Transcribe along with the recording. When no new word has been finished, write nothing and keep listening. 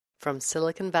From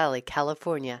Silicon Valley,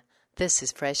 California, this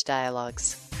is Fresh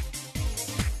Dialogues.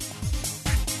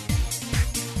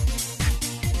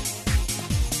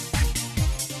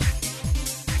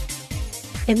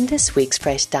 In this week's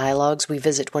Fresh Dialogues, we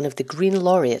visit one of the Green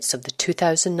Laureates of the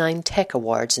 2009 Tech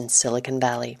Awards in Silicon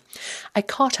Valley. I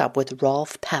caught up with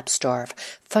Rolf Papsdorf,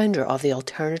 founder of the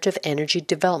Alternative Energy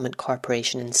Development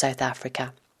Corporation in South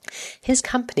Africa. His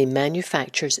company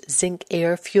manufactures zinc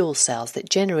air fuel cells that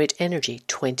generate energy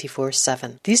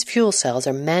 24/7. These fuel cells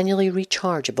are manually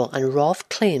rechargeable, and Rolf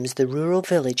claims the rural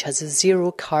village has a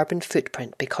zero carbon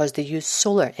footprint because they use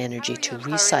solar energy to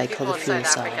recycle the fuel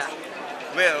cells.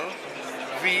 Well,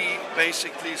 we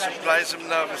basically supply them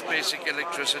now with basic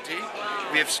electricity.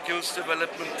 We have skills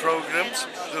development programs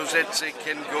so that they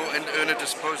can go and earn a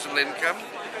disposable income.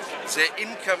 Their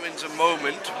income in the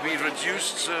moment, we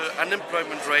reduced the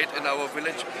unemployment rate in our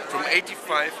village from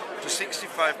 85 to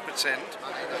 65%,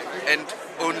 and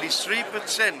only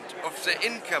 3% of the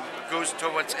income goes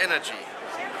towards energy.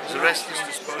 The rest is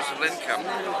disposable income.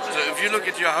 So if you look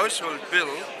at your household bill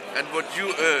and what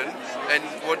you earn and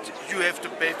what you have to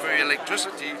pay for your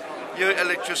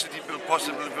electricity bill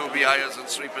possibly will be higher than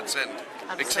 3%,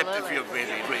 except if you're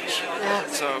very rich. Yeah.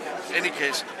 So, in any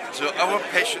case, our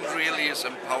passion really is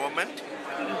empowerment,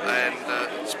 and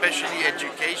especially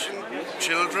education,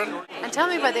 children. And tell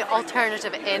me about the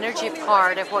alternative energy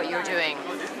part of what you're doing.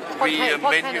 We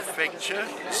manufacture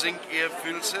zinc air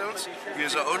fuel cells. We are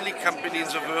the only company in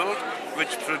the world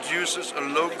which produces a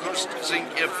low-cost zinc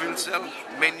air fuel cell,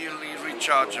 manually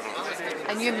rechargeable.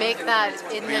 And you make that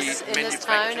in this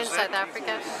town in South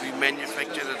Africa? We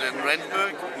manufacture it in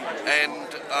Randburg, and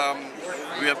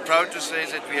we are proud to say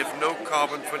that we have no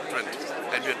carbon footprint,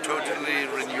 and we're totally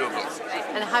renewable.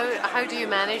 And how do you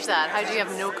manage that? How do you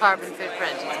have no carbon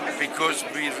footprint? Because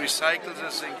we recycle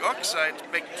the zinc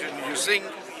oxide back to new zinc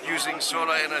using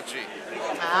solar energy.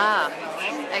 Ah,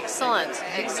 excellent.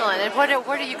 And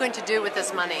what are you going to do with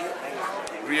this money?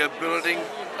 We are building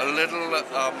a little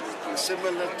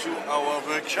similar to our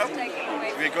workshop.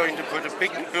 We're going to put a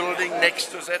big building next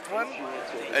to that one,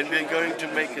 and we're going to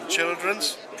make a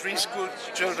preschool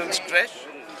children's crash,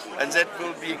 and that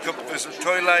will be equipped with a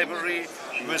toy library,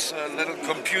 with little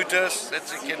computers that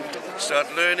they can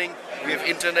start learning. We have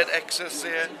internet access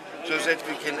there, so that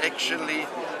we can actually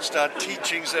start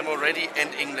teaching them already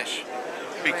and English,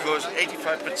 because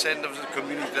 85% of the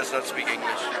community does not speak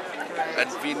English, and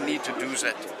we need to do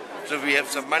that. So we have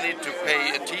some money to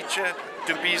pay a teacher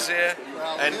to be there,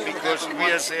 and because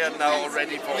we are there now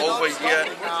already for over a year,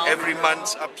 every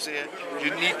month up there, you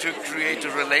need to create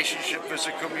a relationship with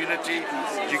the community.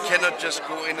 You cannot just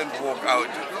go in and walk out.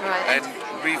 Right. And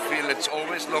we feel it's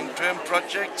always long-term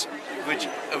projects which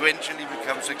eventually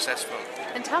become successful.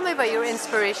 And tell me about your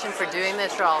inspiration for doing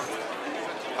this, Rolf.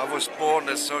 I was born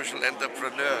a social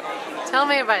entrepreneur. Tell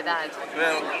me about that.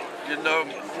 Well,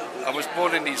 I was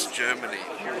born in East Germany,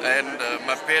 and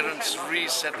my parents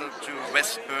resettled to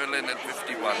West Berlin in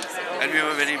 1951, and we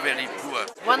were very, very poor.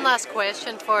 One last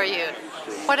question for you.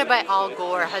 What about Al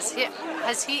Gore? Has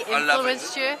he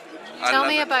influenced you? Tell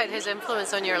me about his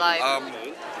influence on your life.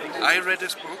 I read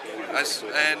his book,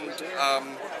 and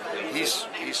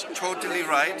he's totally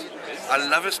right. I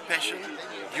love his passion.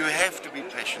 You have to be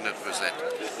passionate with that.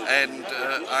 And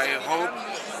I hope,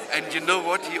 and you know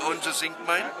what, he owns a zinc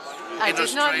mine in Australia. I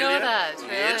did not know that,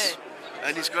 really. Yes.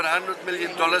 And he's got $100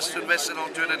 million to invest in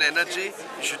alternative energy.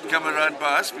 You should come around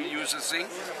by us, we use the zinc.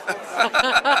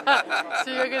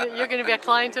 So you're going to be a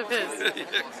client of his?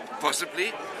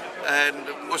 Possibly. And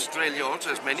Australia also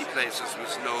has many places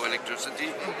with no electricity.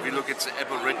 We look at the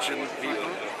Aboriginal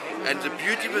people. And the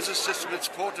beauty with the system, it's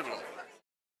portable.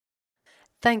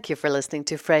 Thank you for listening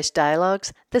to Fresh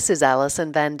Dialogues. This is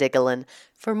Alison Van Diggelen.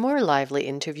 For more lively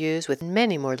interviews with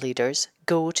many more leaders,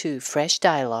 go to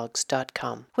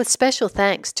freshdialogues.com. With special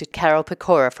thanks to Carol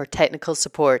Pecora for technical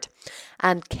support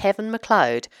and Kevin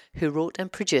MacLeod, who wrote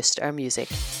and produced our music.